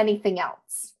don't use anything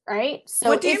else, right? So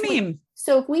what do you mean?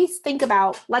 So if we think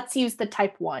about, let's use the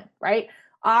type 1, right?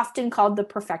 Often called the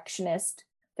perfectionist.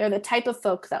 They're the type of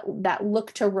folk that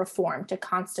look to reform, to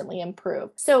constantly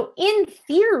improve. So in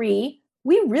theory,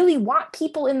 we really want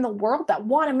people in the world that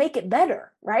want to make it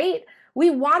better, right? We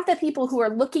want the people who are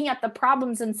looking at the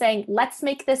problems and saying, let's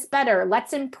make this better.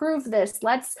 Let's improve this.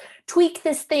 Let's tweak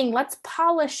this thing. Let's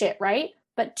polish it, right?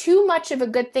 But too much of a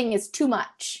good thing is too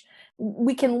much.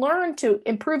 We can learn to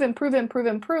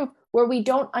improve, where we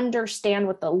don't understand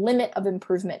what the limit of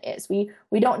improvement is. We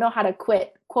don't know how to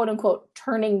quit, quote unquote,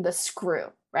 turning the screw,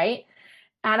 right?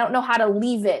 I don't know how to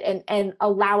leave it and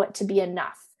allow it to be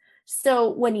enough. So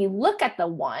when you look at the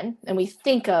 1 and we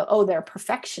think of, oh, they're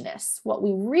perfectionists, what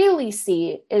we really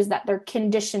see is that they're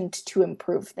conditioned to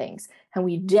improve things. And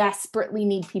we desperately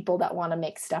need people that want to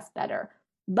make stuff better.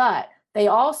 But they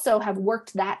also have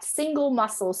worked that single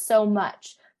muscle so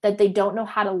much that they don't know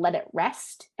how to let it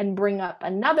rest and bring up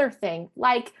another thing,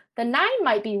 like the 9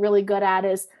 might be really good at,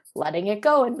 is letting it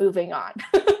go and moving on.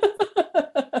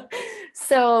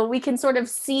 So we can sort of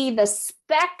see the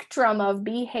spectrum of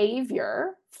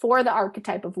behavior for the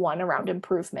archetype of 1 around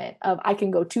improvement, of I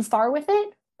can go too far with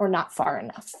it or not far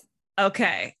enough.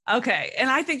 Okay. Okay. And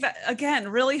I think that, again,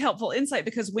 really helpful insight,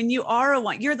 because when you are a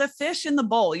one, you're the fish in the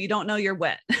bowl. You don't know you're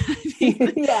wet. I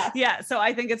mean, Yeah. Yeah. So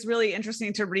I think it's really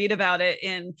interesting to read about it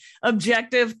in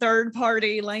objective third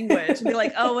party language and be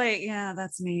like, oh, wait, yeah,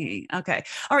 that's me. Okay.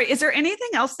 All right. Is there anything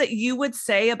else that you would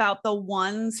say about the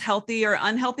one's healthy or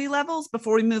unhealthy levels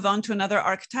before we move on to another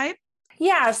archetype?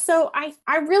 Yeah, so I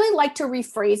really like to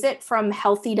rephrase it from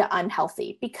healthy to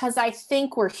unhealthy because I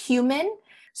think we're human.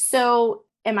 So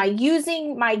am I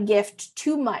using my gift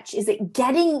too much? Is it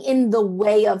getting in the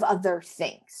way of other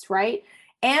things, right?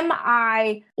 Am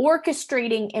I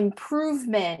orchestrating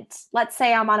improvement? Let's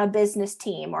say I'm on a business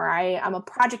team or I'm a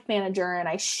project manager and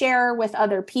I share with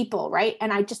other people, right?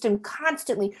 And I just am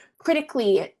constantly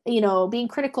critically, being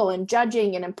critical and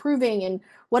judging and improving. And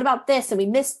what about this? And we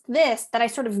missed this, that I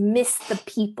sort of miss the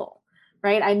people,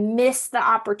 right? I miss the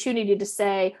opportunity to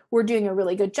say, we're doing a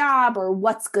really good job, or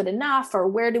what's good enough, or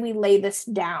where do we lay this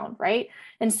down, right?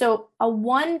 And so a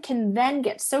one can then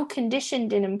get so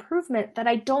conditioned in improvement that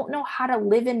I don't know how to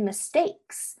live in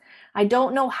mistakes. I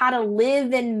don't know how to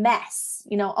live in mess.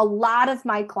 A lot of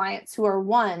my clients who are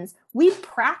ones, we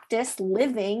practice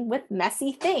living with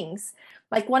messy things.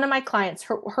 Like one of my clients,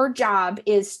 her job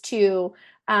is to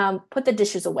put the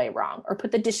dishes away wrong, or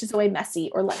put the dishes away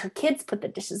messy, or let her kids put the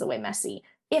dishes away messy.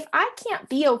 If I can't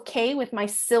be okay with my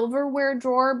silverware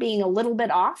drawer being a little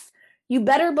bit off, you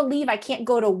better believe I can't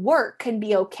go to work and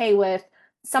be okay with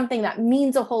something that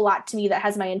means a whole lot to me, that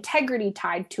has my integrity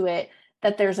tied to it,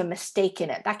 that there's a mistake in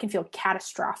it. That can feel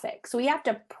catastrophic. So we have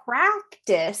to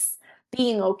practice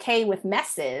being okay with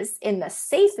messes in the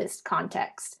safest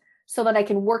context so that I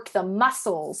can work the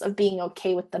muscles of being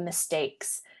okay with the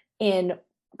mistakes in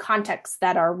contexts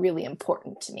that are really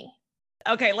important to me.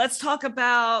 Okay, let's talk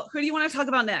about, who do you want to talk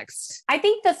about next? I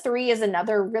think the 3 is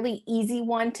another really easy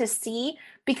one to see,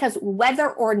 because whether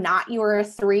or not you're a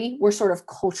 3, we're sort of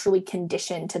culturally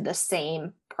conditioned to the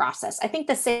same process. I think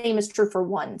the same is true for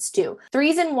ones too.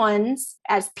 3s and ones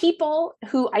as people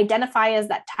who identify as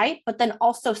that type, but then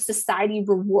also society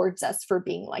rewards us for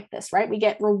being like this, right? We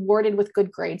get rewarded with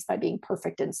good grades by being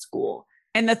perfect in school.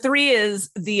 And the 3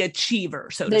 is the achiever,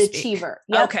 so to speak. The achiever.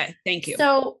 Yep. Okay, thank you.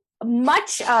 So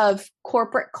much of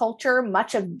corporate culture,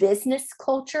 much of business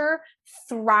culture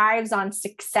thrives on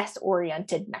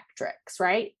success-oriented metrics,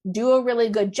 right? Do a really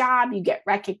good job, you get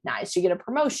recognized, you get a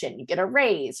promotion, you get a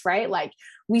raise, right? Like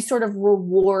we sort of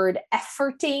reward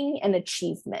efforting and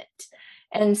achievement.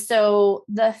 And so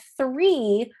the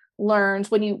 3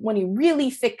 learns, when you really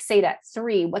fixate at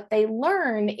 3, what they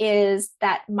learn is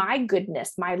that my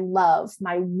goodness, my love,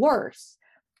 my worth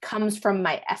comes from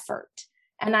my effort.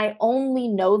 And I only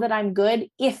know that I'm good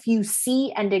if you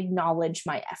see and acknowledge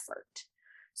my effort.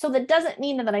 So that doesn't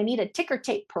mean that I need a ticker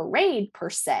tape parade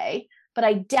per se, but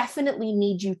I definitely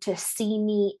need you to see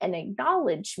me and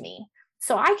acknowledge me.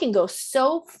 So I can go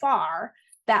so far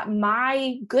that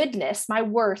my goodness, my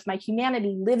worth, my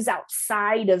humanity lives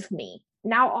outside of me.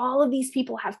 Now all of these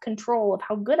people have control of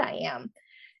how good I am.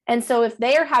 And so if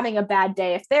they are having a bad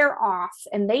day, if they're off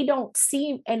and they don't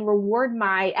see and reward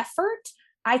my effort,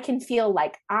 I can feel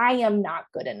like I am not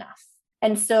good enough.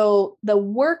 And so the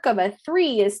work of a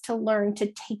 3 is to learn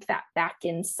to take that back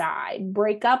inside,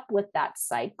 break up with that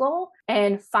cycle,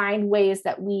 and find ways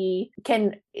that we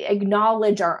can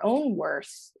acknowledge our own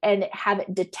worth and have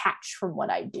it detached from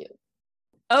what I do.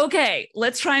 Okay,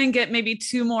 let's try and get maybe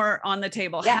 2 more on the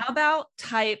table. Yeah. How about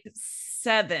type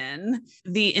 7,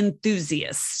 the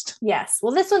enthusiast? Yes.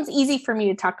 Well, this one's easy for me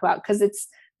to talk about because it's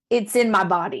in my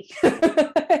body.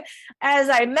 As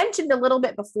I mentioned a little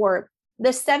bit before,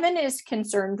 the 7 is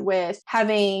concerned with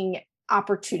having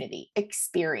opportunity,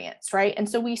 experience, right? And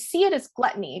so we see it as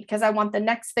gluttony because I want the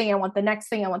next thing, I want the next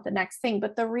thing, I want the next thing.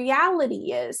 But the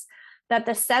reality is that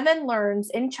the 7 learns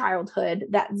in childhood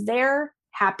that their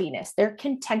happiness, their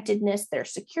contentedness, their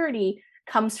security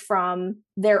comes from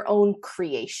their own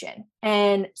creation.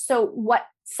 And so what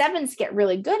 7s get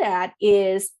really good at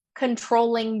is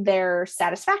controlling their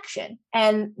satisfaction.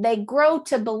 And they grow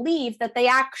to believe that they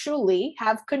actually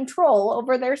have control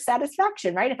over their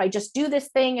satisfaction, right? If I just do this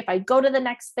thing, if I go to the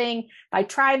next thing, if I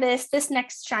try this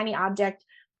next shiny object,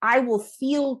 I will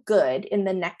feel good in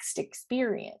the next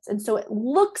experience. And so it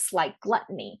looks like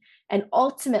gluttony. And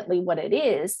ultimately what it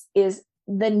is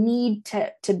the need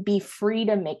to be free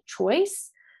to make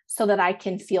choice so that I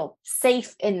can feel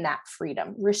safe in that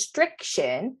freedom.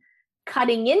 Restriction,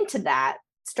 cutting into that,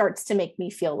 starts to make me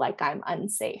feel like I'm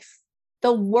unsafe.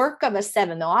 The work of a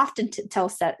 7, they'll often tell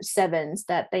 7s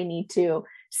that they need to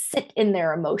sit in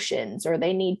their emotions or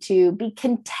they need to be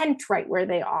content right where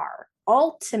they are.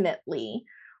 Ultimately,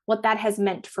 what that has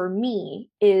meant for me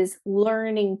is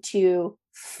learning to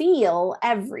feel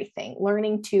everything,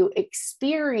 learning to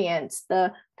experience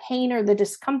the pain or the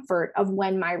discomfort of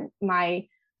when my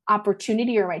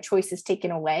opportunity or my choice is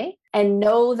taken away, and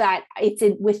know that it's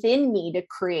within me to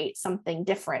create something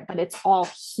different, but it's all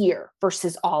here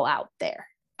versus all out there.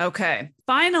 Okay.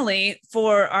 Finally,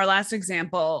 for our last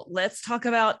example, let's talk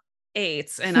about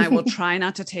 8s, and I will try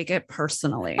not to take it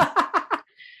personally.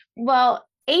 Well,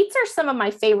 8s are some of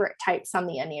my favorite types on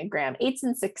the Enneagram, 8s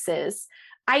and 6s.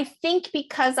 I think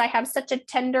because I have such a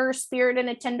tender spirit and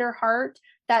a tender heart,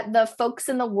 that the folks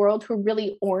in the world who are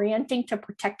really orienting to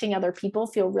protecting other people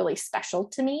feel really special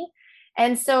to me.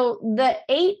 And so the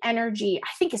 8 energy, I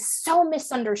think, is so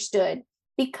misunderstood,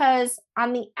 because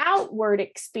on the outward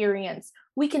experience,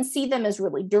 we can see them as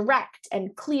really direct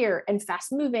and clear and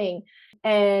fast moving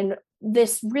and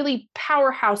this really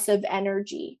powerhouse of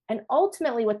energy. And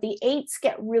ultimately, what the 8s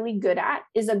get really good at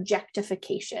is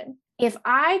objectification. If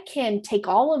I can take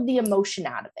all of the emotion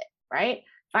out of it, right?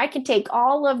 If I can take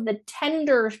all of the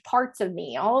tender parts of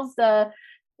me, all of the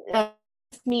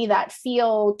me that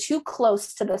feel too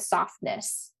close to the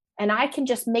softness, and I can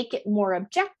just make it more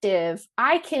objective,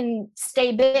 I can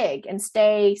stay big and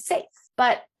stay safe.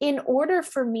 But in order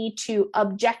for me to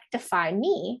objectify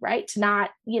me, right, to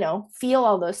not, feel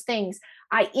all those things,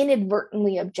 I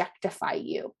inadvertently objectify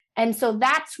you. And so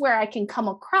that's where I can come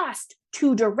across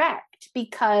too direct,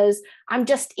 because I'm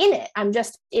just in it.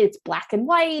 It's black and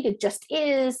white. It just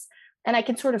is. And I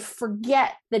can sort of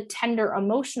forget the tender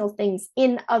emotional things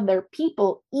in other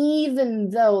people, even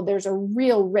though there's a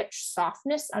real rich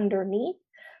softness underneath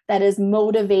that is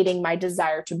motivating my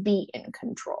desire to be in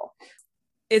control.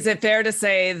 Is it fair to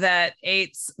say that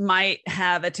 8s might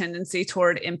have a tendency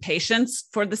toward impatience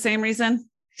for the same reason?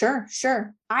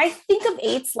 Sure. I think of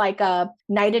 8s like a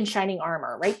knight in shining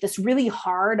armor, right? This really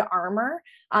hard armor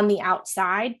on the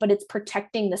outside, but it's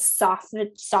protecting the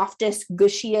softest,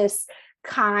 gushiest,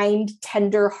 kind,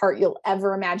 tender heart you'll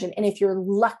ever imagine. And if you're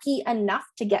lucky enough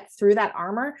to get through that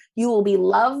armor, you will be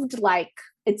loved like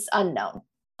it's unknown.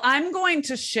 I'm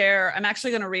actually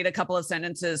going to read a couple of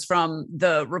sentences from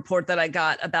the report that I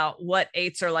got about what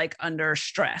 8s are like under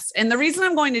stress. And the reason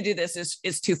I'm going to do this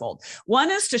is twofold. One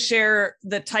is to share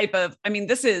the type of,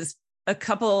 this is a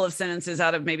couple of sentences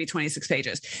out of maybe 26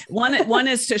 pages. One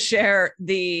is to share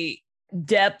the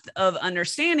depth of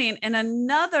understanding, and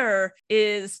another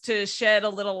is to shed a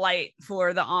little light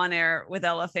for the On Air with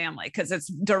Ella family, because it's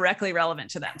directly relevant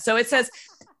to them. So it says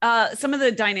some of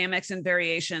the dynamics and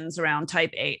variations around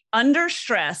type 8. Under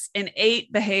stress, an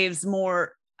 8 behaves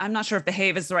more, I'm not sure if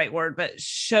behave is the right word, but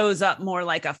shows up more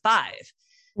like a 5.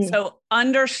 So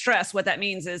under stress, what that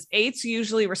means is 8s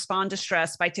usually respond to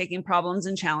stress by taking problems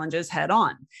and challenges head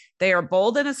on. They are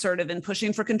bold and assertive in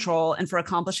pushing for control and for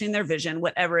accomplishing their vision,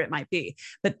 whatever it might be.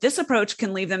 But this approach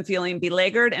can leave them feeling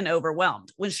beleaguered and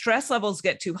overwhelmed. When stress levels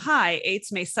get too high,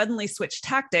 8s may suddenly switch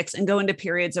tactics and go into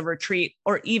periods of retreat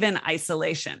or even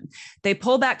isolation. They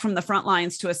pull back from the front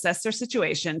lines to assess their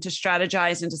situation, to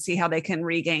strategize, and to see how they can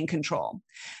regain control.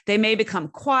 They may become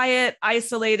quiet,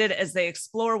 isolated as they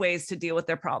explore ways to deal with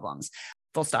their problems.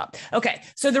 Full stop. Okay.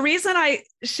 So the reason I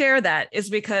share that is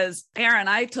because, Erin,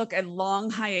 I took a long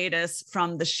hiatus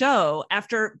from the show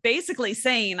after basically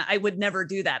saying I would never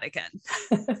do that again.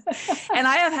 And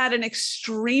I have had an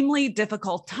extremely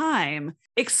difficult time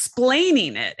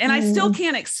explaining it, and I still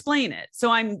can't explain it.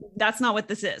 So that's not what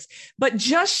this is, but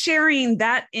just sharing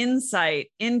that insight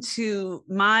into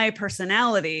my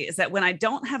personality is that when I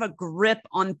don't have a grip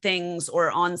on things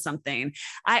or on something,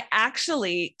 I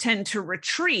actually tend to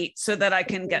retreat so that I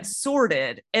can get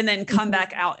sorted and then come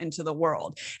back out into the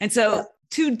world. And so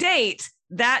to date,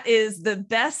 that is the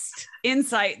best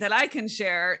insight that I can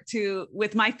share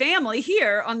with my family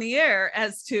here on the air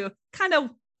as to kind of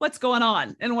what's going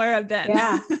on and where I've been.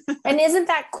 Yeah. And isn't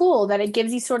that cool that it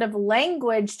gives you sort of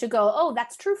language to go, oh,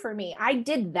 that's true for me. I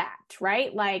did that,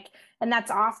 right? And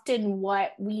that's often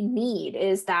what we need,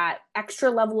 is that extra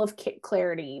level of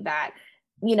clarity, that,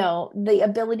 the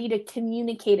ability to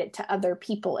communicate it to other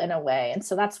people in a way. And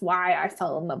so that's why I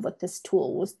fell in love with this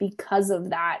tool, was because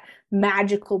of that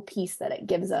magical piece that it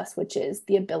gives us, which is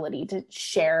the ability to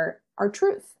share our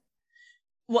truth.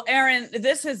 Well, Erin,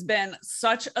 this has been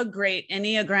such a great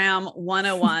Enneagram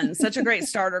 101, such a great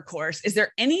starter course. Is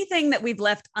there anything that we've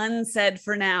left unsaid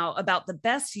for now about the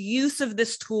best use of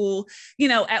this tool,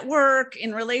 at work,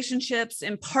 in relationships,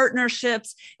 in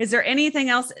partnerships? Is there anything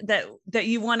else that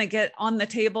you want to get on the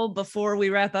table before we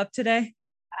wrap up today?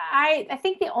 I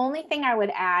think the only thing I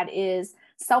would add is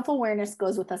self-awareness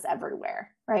goes with us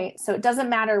everywhere, right? So it doesn't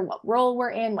matter what role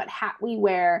we're in, what hat we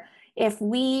wear. If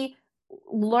we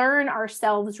learn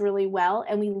ourselves really well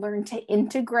and we learn to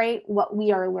integrate what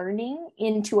we are learning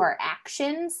into our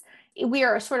actions, we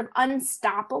are sort of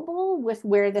unstoppable with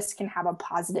where this can have a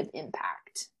positive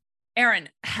impact. Erin,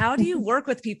 how do you work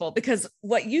with people? Because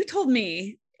what you told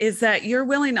me is that you're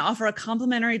willing to offer a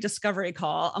complimentary discovery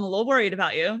call. I'm a little worried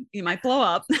about you. You might blow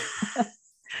up.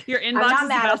 Your inbox is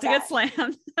about to get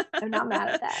slammed. I'm not mad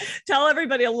at that. Tell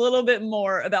everybody a little bit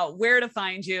more about where to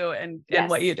find you and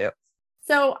what you do.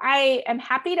 So I am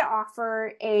happy to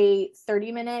offer a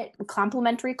 30-minute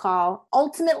complimentary call.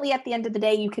 Ultimately, at the end of the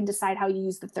day, you can decide how you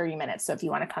use the 30 minutes. So if you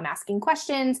want to come asking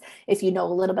questions, if you know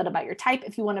a little bit about your type,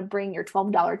 if you want to bring your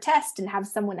 $12 test and have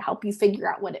someone help you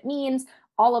figure out what it means,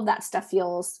 all of that stuff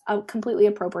feels completely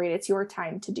appropriate. It's your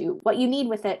time to do what you need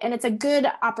with it. And it's a good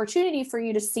opportunity for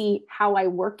you to see how I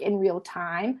work in real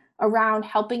time around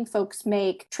helping folks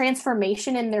make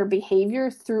transformation in their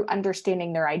behavior through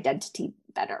understanding their identity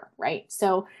better, right?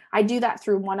 So I do that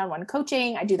through one-on-one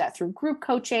coaching. I do that through group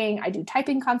coaching. I do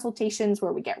typing consultations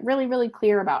where we get really, really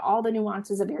clear about all the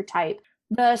nuances of your type.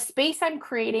 The space I'm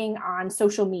creating on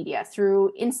social media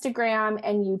through Instagram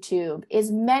and YouTube is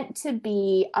meant to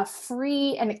be a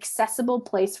free and accessible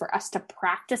place for us to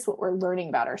practice what we're learning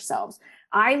about ourselves.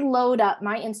 I load up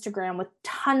my Instagram with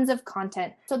tons of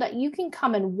content so that you can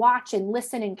come and watch and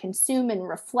listen and consume and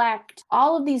reflect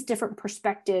all of these different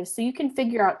perspectives so you can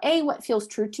figure out A, what feels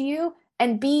true to you,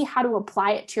 and B, how to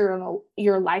apply it to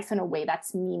your life in a way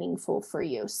that's meaningful for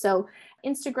you. So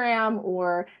Instagram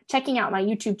or checking out my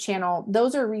YouTube channel,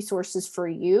 those are resources for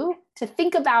you to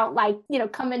think about, like,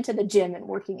 come into the gym and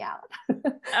working out.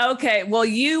 Okay. Well,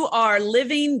 you are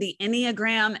living the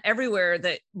Enneagram everywhere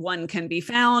that one can be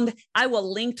found. I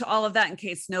will link to all of that in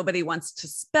case nobody wants to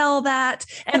spell that.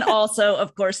 And also,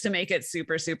 of course, to make it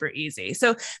super, super easy.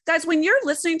 So guys, when you're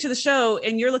listening to the show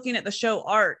and you're looking at the show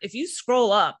art, if you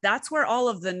scroll up, that's where all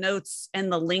of the notes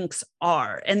and the links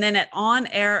are. And then at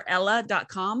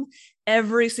onairella.com,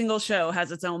 every single show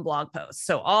has its own blog post.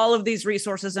 So all of these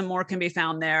resources and more can be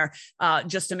found there,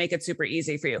 just to make it super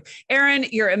easy for you. Erin,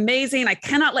 you're amazing. I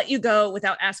cannot let you go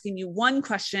without asking you one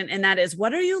question. And that is,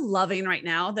 what are you loving right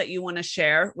now that you want to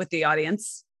share with the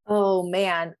audience? Oh,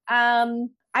 man.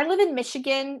 I live in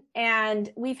Michigan and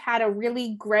we've had a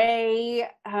really gray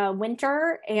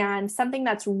winter, and something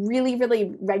that's really,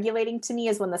 really regulating to me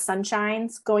is when the sun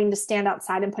shines, going to stand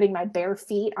outside and putting my bare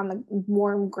feet on the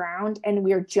warm ground. And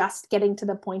we're just getting to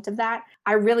the point of that.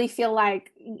 I really feel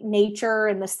like nature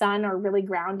and the sun are really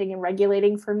grounding and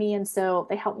regulating for me. And so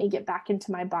they help me get back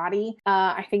into my body.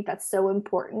 I think that's so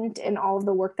important in all of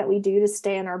the work that we do to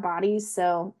stay in our bodies.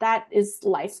 So that is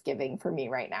life-giving for me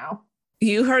right now.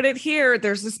 You heard it here.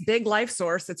 There's this big life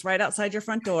source. It's right outside your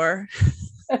front door.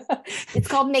 It's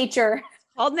called nature.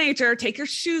 Called nature. Take your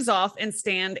shoes off and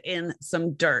stand in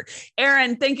some dirt.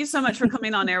 Erin, thank you so much for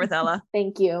coming on Air with Ella.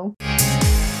 Thank you.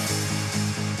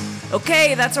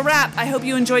 Okay, that's a wrap. I hope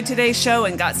you enjoyed today's show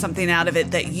and got something out of it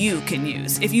that you can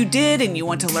use. If you did and you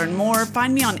want to learn more,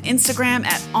 find me on Instagram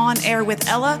at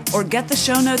OnAirWithElla or get the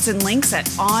show notes and links at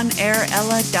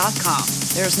OnAirElla.com.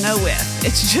 There's no with.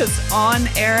 It's just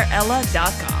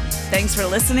OnAirElla.com. Thanks for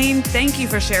listening. Thank you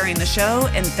for sharing the show.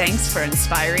 And thanks for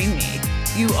inspiring me.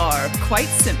 You are quite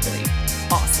simply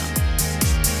awesome.